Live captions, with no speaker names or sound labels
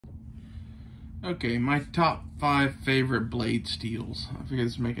Okay, my top 5 favorite blade steels. I figured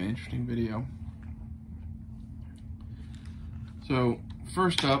this would make an interesting video. So,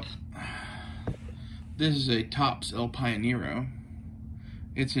 first up, this is a Tops El Pionero.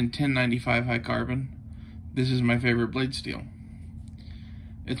 It's in 1095 high carbon. This is my favorite blade steel.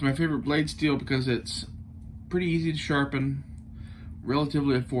 It's my favorite blade steel because it's pretty easy to sharpen,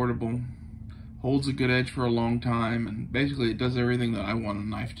 relatively affordable, holds a good edge for a long time, and basically it does everything that I want a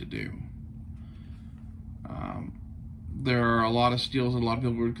knife to do. There are a lot of steels that a lot of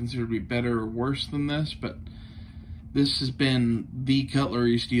people would consider to be better or worse than this, but this has been the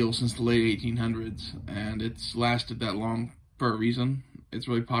cutlery steel since the late 1800s, and it's lasted that long for a reason. It's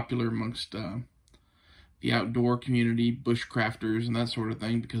really popular amongst the outdoor community, bushcrafters, and that sort of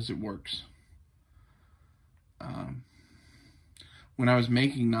thing because it works. When I was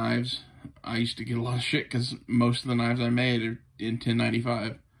making knives, I used to get a lot of shit because most of the knives I made are in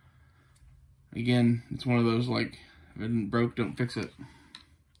 1095. Again, it's one of those, like, if it broke, don't fix it.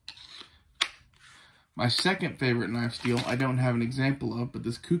 My second favorite knife steel, I don't have an example of, but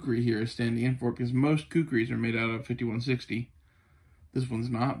this kukri here is standing in for it because most kukris are made out of 5160. This one's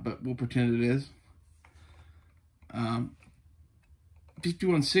not, but we'll pretend it is.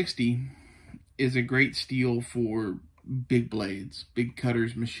 5160 is a great steel for big blades, big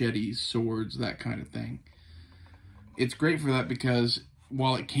cutters, machetes, swords, that kind of thing. It's great for that because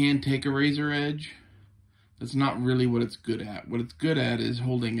while it can take a razor edge, that's not really what it's good at. What it's good at is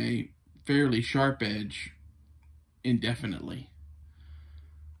holding a fairly sharp edge indefinitely.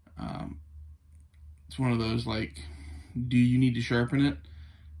 It's one of those, like, do you need to sharpen it?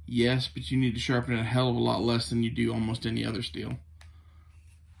 Yes, but you need to sharpen it a hell of a lot less than you do almost any other steel.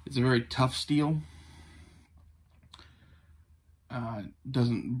 It's a very tough steel.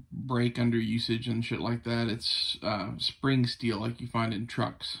 Doesn't break under usage and shit like that. It's spring steel like you find in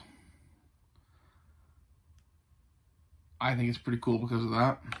trucks. I think it's pretty cool because of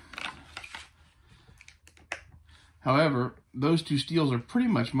that. However, those two steels are pretty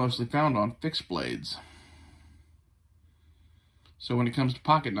much mostly found on fixed blades. So when it comes to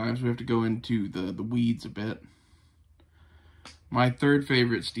pocket knives, we have to go into the weeds a bit. My third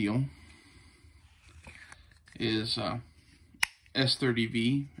favorite steel is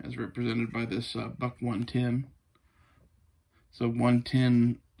S30V, as represented by this Buck 110. So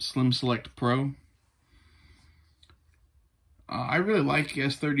 110 Slim Select Pro. I really like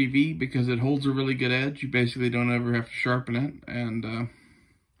S30V because it holds a really good edge. You basically don't ever have to sharpen it, and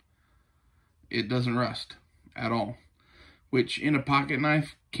it doesn't rust at all. Which, in a pocket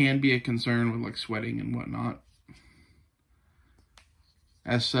knife, can be a concern with, like, sweating and whatnot.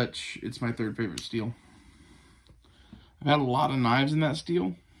 As such, it's my third favorite steel. I've had a lot of knives in that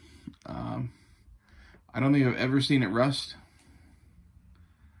steel. I don't think I've ever seen it rust.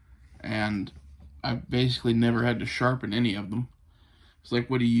 And I've basically never had to sharpen any of them. It's like,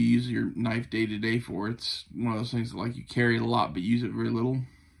 what do you use your knife day to day for? It's one of those things that, like, you carry it a lot but use it very little.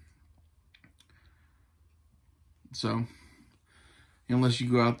 So, unless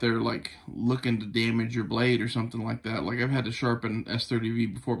you go out there, like, looking to damage your blade or something like that. Like, I've had to sharpen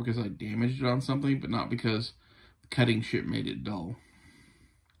S30V before because I damaged it on something, but not because cutting shit made it dull.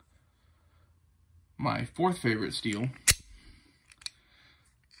 My fourth favorite steel.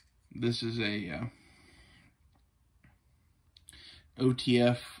 This is a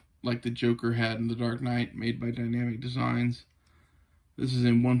OTF, like the Joker had in The Dark Knight, made by Dynamic Designs. This is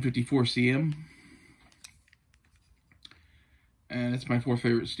in 154 cm. And it's my fourth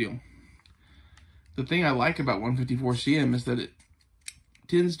favorite steel. The thing I like about 154 cm is that it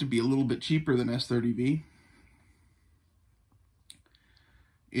tends to be a little bit cheaper than S30V.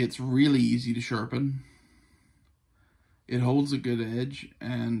 It's really easy to sharpen. It holds a good edge,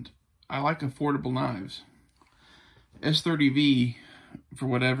 and I like affordable knives. S30V, for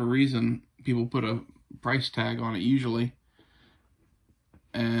whatever reason, people put a price tag on it usually,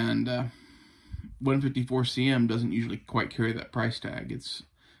 and 154 cm doesn't usually quite carry that price tag. It's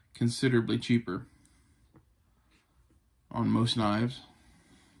considerably cheaper on most knives.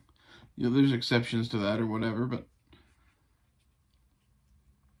 You know, there's exceptions to that or whatever, but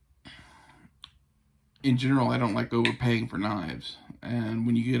in general, I don't like overpaying for knives. And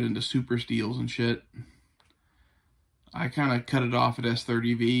when you get into super steels and shit, I kind of cut it off at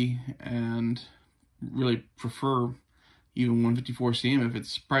S30V and really prefer even 154 cm if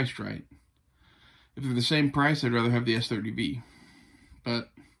it's priced right. If they're the same price, I'd rather have the S30V.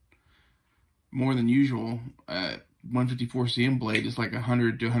 But more than usual, 154 cm blade is like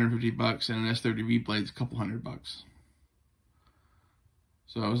 100 to 150 bucks, and an S30V blade is a couple $100.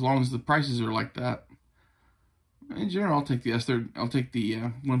 So as long as the prices are like that, in general, I'll take the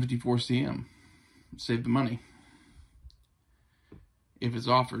 154 cm. save the money if it's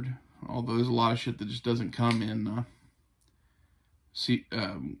offered. Although there's a lot of shit that just doesn't come in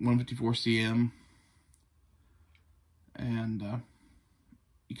 154 cm, and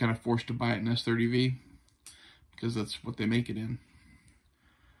you kind of forced to buy it in S30V because that's what they make it in.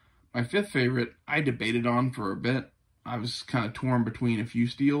 My fifth favorite, I debated on for a bit. I was kind of torn between a few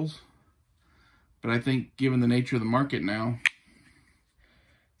steels, but I think given the nature of the market now,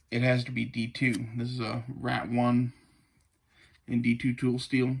 it has to be D2. This is a Rat 1 in D2 tool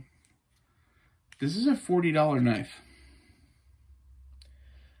steel. This is a $40 knife.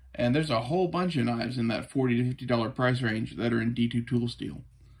 And there's a whole bunch of knives in that $40 to $50 price range that are in D2 tool steel.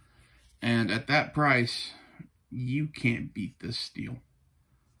 And at that price, you can't beat this steel.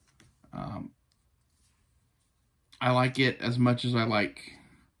 I like it as much as I like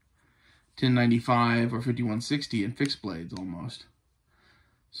 1095 or 5160 in fixed blades almost.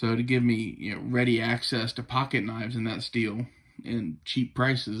 So to give me, you know, ready access to pocket knives in that steel in cheap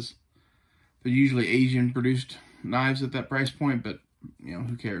prices, they're usually Asian produced knives at that price point, but you know,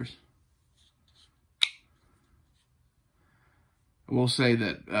 who cares? I will say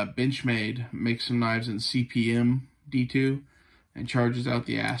that Benchmade makes some knives in CPM D2 and charges out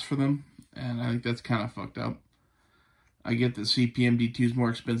the ass for them, and I think that's kind of fucked up. I get that CPM D2 is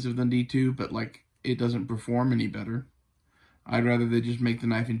more expensive than D2, but like, it doesn't perform any better. I'd rather they just make the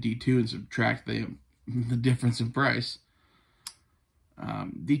knife in D2 and subtract the difference in price.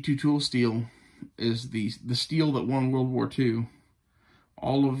 D2 tool steel is the steel that won World War II.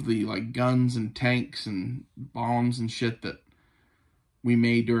 All of the like guns and tanks and bombs and shit that we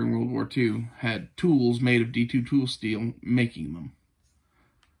made during World War II had tools made of D2 tool steel making them.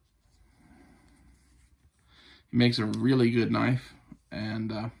 It makes a really good knife,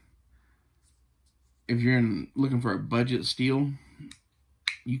 and if you're looking for a budget steel,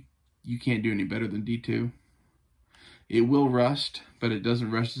 you can't do any better than D2. It will rust, but it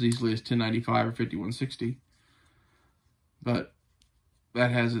doesn't rust as easily as 1095 or 5160. But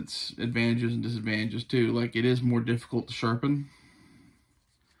that has its advantages and disadvantages too. Like, it is more difficult to sharpen.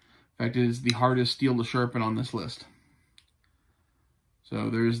 In fact, it is the hardest steel to sharpen on this list. So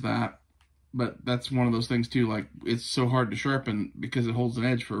there's that. But that's one of those things too, like, it's so hard to sharpen because it holds an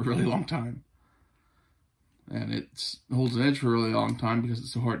edge for a really long time. And it holds an edge for a really long time because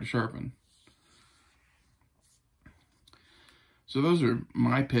it's so hard to sharpen. So those are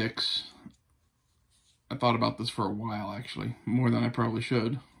my picks. I thought about this for a while, actually, more than I probably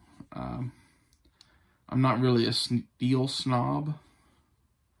should. I'm not really a steel snob,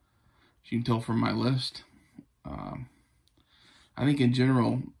 as you can tell from my list. I think in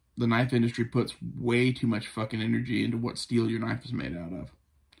general, the knife industry puts way too much fucking energy into what steel your knife is made out of.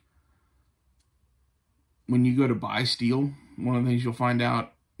 When you go to buy steel, one of the things you'll find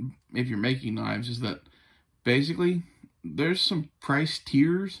out if you're making knives is that basically there's some price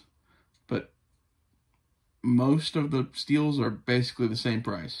tiers, but most of the steels are basically the same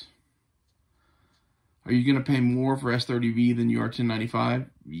price. Are you going to pay more for S30V than you are 1095?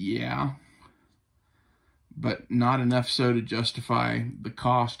 Yeah. But not enough so to justify the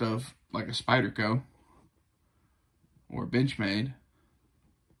cost of like a Spyderco or Benchmade.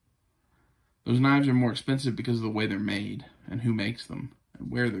 Those knives are more expensive because of the way they're made and who makes them and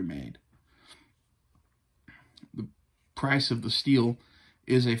where they're made. The price of the steel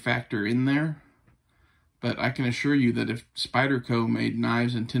is a factor in there, but I can assure you that if Spyderco made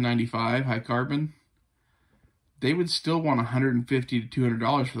knives in 1095 high carbon, they would still want $150 to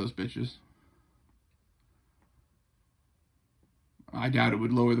 $200 for those bitches. I doubt it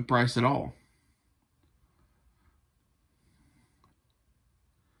would lower the price at all.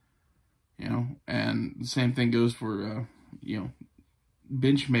 You know, and the same thing goes for, you know,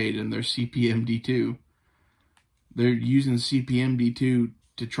 Benchmade and their CPM D2. They're using CPM D2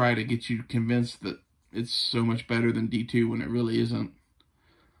 to try to get you convinced that it's so much better than D2 when it really isn't.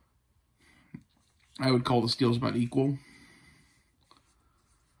 I would call the steels about equal.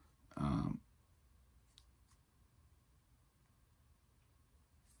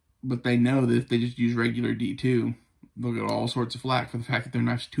 But they know that if they just use regular D2, they'll get all sorts of flack for the fact that their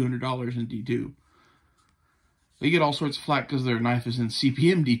knife's $200 in D2. They get all sorts of flack because their knife is in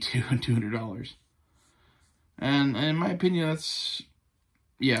CPM D2 and $200. And in my opinion, that's,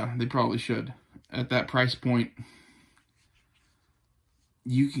 yeah, they probably should. At that price point,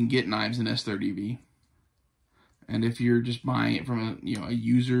 you can get knives in S30V. And if you're just buying it from a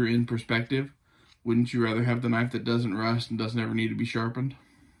user in perspective, wouldn't you rather have the knife that doesn't rust and doesn't ever need to be sharpened?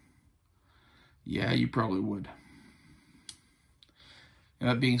 Yeah, you probably would. And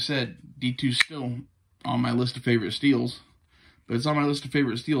that being said, D2's still on my list of favorite steels, but it's on my list of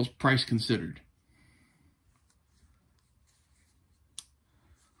favorite steels price considered.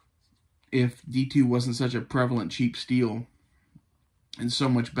 if D2 wasn't such a prevalent cheap steel and so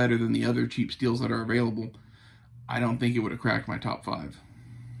much better than the other cheap steels that are available, I don't think it would have cracked my top 5.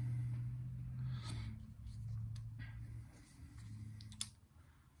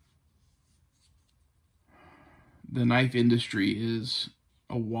 The knife industry is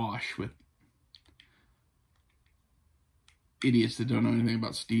awash with idiots that don't know anything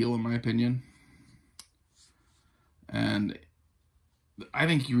about steel, in my opinion. And I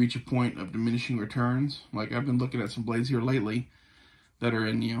think you reach a point of diminishing returns. Like, I've been looking at some blades here lately that are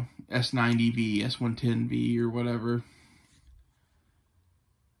in, S90V, S110V, or whatever.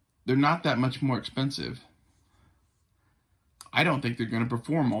 They're not that much more expensive. I don't think they're going to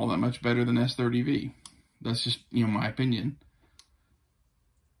perform all that much better than S30V. That's just, my opinion.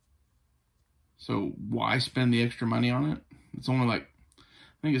 So why spend the extra money on it? It's only like, I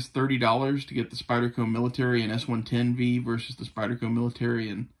think it's $30 to get the Spyderco Military and S110V versus the Spyderco Military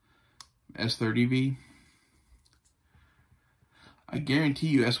and S30V. I guarantee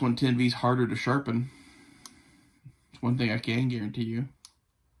you S110V is harder to sharpen. It's one thing I can guarantee you.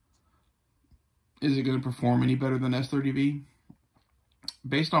 Is it going to perform any better than S30V?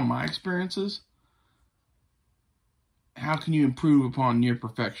 Based on my experiences, how can you improve upon near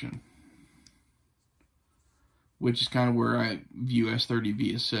perfection? Which is kind of where I view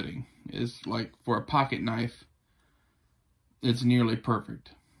S30V as sitting. It's like, for a pocket knife, it's nearly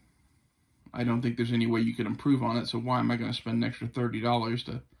perfect. I don't think there's any way you can improve on it, so why am I going to spend an extra $30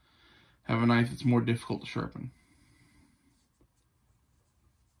 to have a knife that's more difficult to sharpen?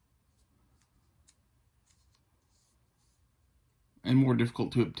 And more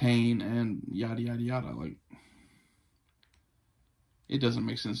difficult to obtain, and yada yada yada. Like, it doesn't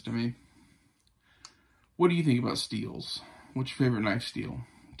make sense to me. What do you think about steels? What's your favorite knife steel?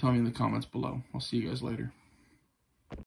 Tell me in the comments below. I'll see you guys later.